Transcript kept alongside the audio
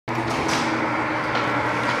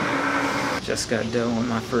Just got done with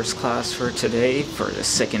my first class for today for the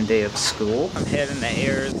second day of school. I'm heading to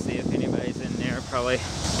Ayers, see if anybody's in there. Probably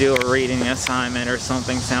do a reading assignment or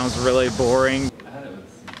something. Sounds really boring.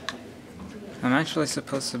 I'm actually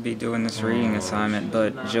supposed to be doing this reading assignment,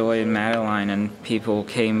 but Joy and Madeline and people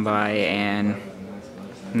came by and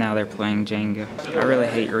now they're playing Jenga. I really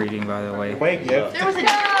hate reading, by the way. Wait, yeah. There was a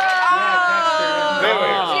Jenga!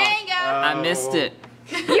 I missed it.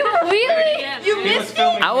 You really? You missed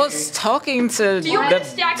it? I was talking to Ben.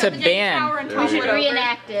 We should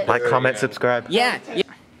reenact it. Like, comment, subscribe. Yeah. I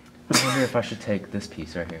wonder if I should take this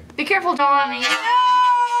piece right here. Be careful, Johnny.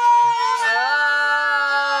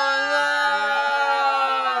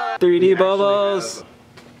 3D bubbles.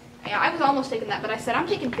 Yeah, I was almost taking that, but I said I'm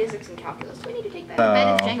taking physics and calculus. So we need to take that.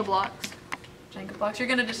 Bet it's Jenga blocks. Jenga blocks. You're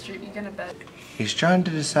gonna distribute. You're gonna bet. He's trying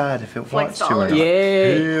to decide if it wants to or not.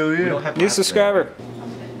 Yay! Hell yeah. New subscriber.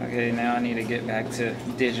 Okay, now I need to get back to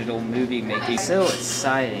digital movie making. So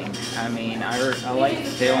exciting. I mean, I like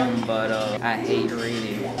film, but I hate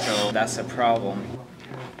reading, so that's a problem.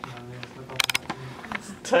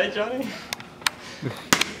 Tight, Johnny? He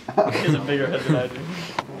has a bigger head than I do.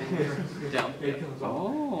 Down.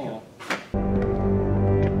 Oh.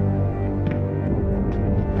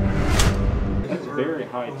 That's very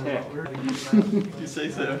high tech. You say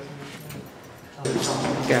so.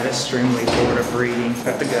 Got extremely bored of reading.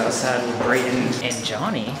 Got to go outside with Brayden and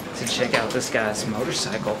Johnny to check out this guy's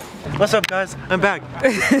motorcycle. What's up, guys? I'm back.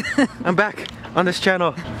 I'm back on this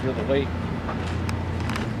channel. Feel the weight.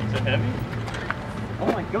 Is it heavy?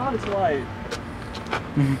 Oh my god, it's light.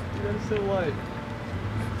 That's so light.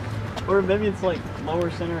 Or maybe it's like lower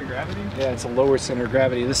center of gravity? Yeah, it's a lower center of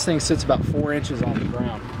gravity. This thing sits about 4 inches on the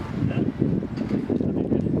ground.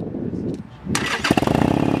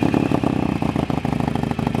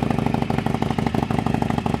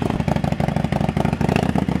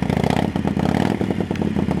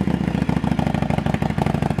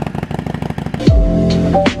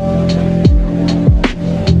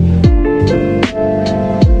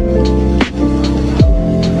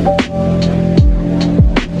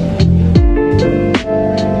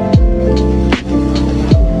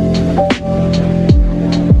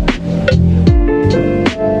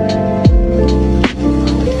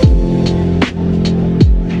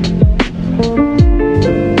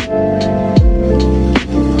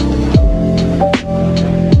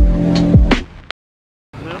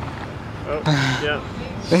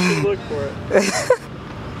 Look for it.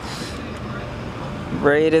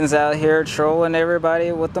 Brayden's out here trolling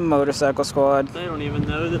everybody with the motorcycle squad. They don't even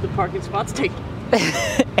know that the parking spot's taken.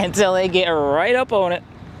 Until they get right up on it.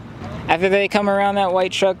 After they come around that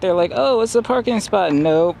white truck, they're like, oh, it's a parking spot.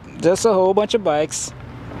 Nope, just a whole bunch of bikes.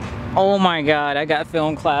 Oh my god, I got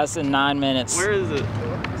film class in 9 minutes. Where is it?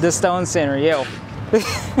 The Stone Center, yo. You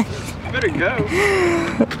better go.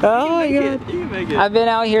 Oh my god. You can make it. I've been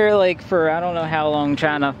out here like for I don't know how long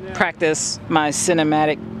trying to practice my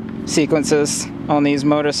cinematic sequences on these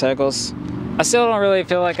motorcycles. I still don't really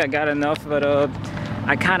feel like I got enough, but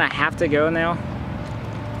I kind of have to go now.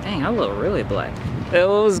 Dang, I look really black. It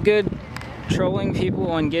was good trolling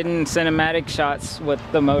people and getting cinematic shots with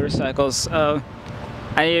the motorcycles. I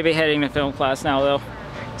need to be heading to film class now though,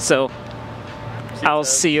 so I'll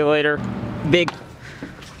see you later. Big.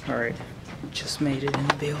 Alright, just made it in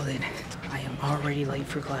the building. I am already late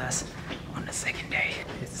for class on the second day.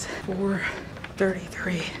 It's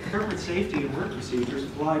 4:33. Corporate safety and work procedures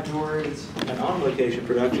apply towards and on-location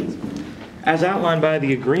productions, as outlined by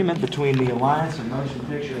the agreement between the Alliance of Motion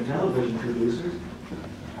Picture and Television Producers,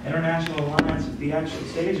 International Alliance of Theatrical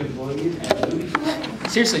Stage Employees, and Movie.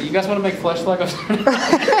 Seriously, you guys want to make flesh Legos?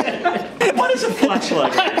 What is a flesh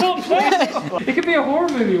Lego? I don't play. It could be a horror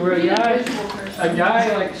movie where a guy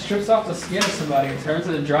like strips off the skin of somebody and turns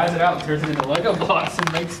it and dries it out and turns it into Lego blocks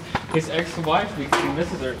and makes his ex-wife because he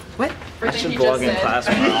misses her. What? I should vlog in class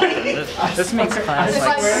more often. This makes class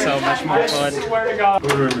like so much more fun. I swear to God.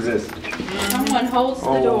 What room is this? Someone holds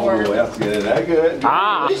the door. Oh, that's good. That good.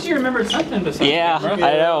 Ah! At least you remembered something besides Yeah, that,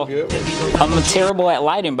 I know. I'm terrible at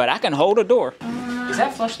lighting, but I can hold a door. Is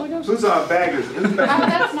that flesh Legos? Who's on baggers? Who's Oh,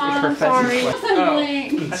 that's not. I'm sorry. I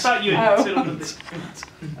thought you had sit on the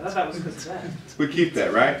I thought that was because of that. We keep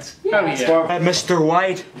that, right? Oh, yeah. Mr.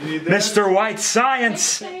 White. Mr. White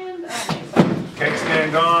Science. Cake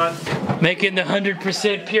stand gone. Making the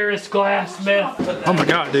 100% purest glass, man. Oh my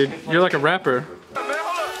god, dude. You're like a rapper.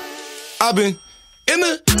 I've been in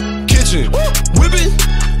the kitchen, whipping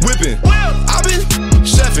whipping. I been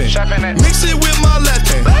chefing. Mix it with my left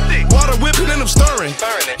hand. Water whipping and I'm stirring.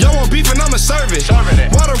 Y'all want beef and I'ma serve it.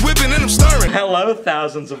 Water whipping and I'm stirring. Hello,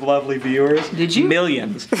 thousands of lovely viewers. Did you?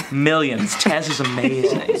 Millions. Tez is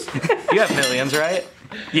amazing. You have millions, right?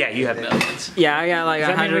 Yeah, you have millions. Yeah, I got like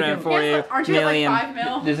 140 Aren't you at million. like 5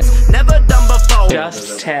 mil? Never done before.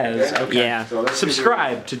 Just Tez. Okay. Yeah.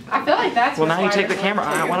 Subscribe to. I feel like that's Well, now you why take the it's camera.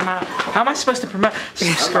 like What am I? How am I supposed to promote?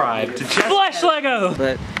 Subscribe to Just Flash Lego!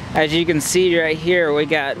 But as you can see right here, we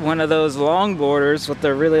got one of those longboarders with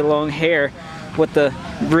the really long hair with the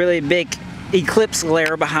really big eclipse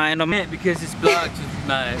glare behind them. Because it's blocked with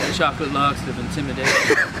my chocolate locks of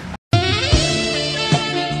intimidation.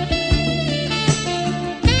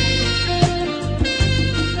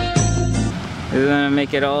 We're gonna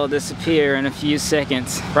make it all disappear in a few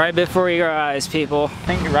seconds. Right before your eyes, people. I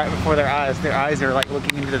think right before their eyes are like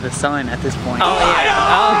looking into the sun at this point. Oh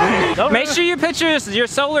yeah. Make sure you put your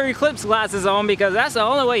solar eclipse glasses on because that's the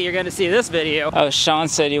only way you're gonna see this video. Oh, Sean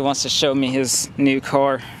said he wants to show me his new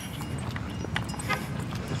car.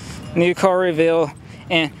 New car reveal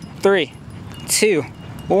in 3, 2,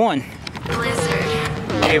 1.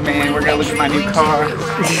 Hey man, we're gonna look at my new car.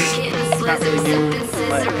 It's not really new,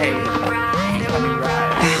 but hey, let me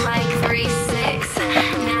ride. Like 3-6,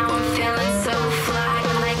 now I'm feeling so fly.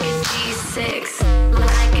 Like a G6,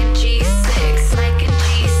 like a G6, like a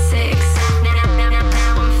G6.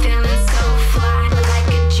 Now I'm feeling so fly. Like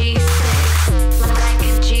a G6, like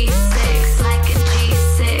a G6, like a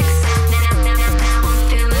G6. Now I'm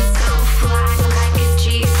feeling so fly. Like a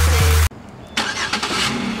G6.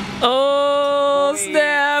 Oh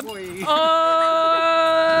snap! Oh!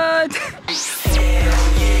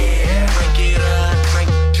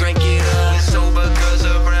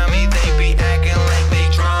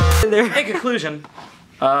 In conclusion,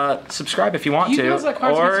 subscribe if you want to, guys like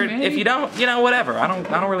Cartoon or Humanity? if you don't, you know, whatever. I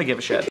don't really give a shit.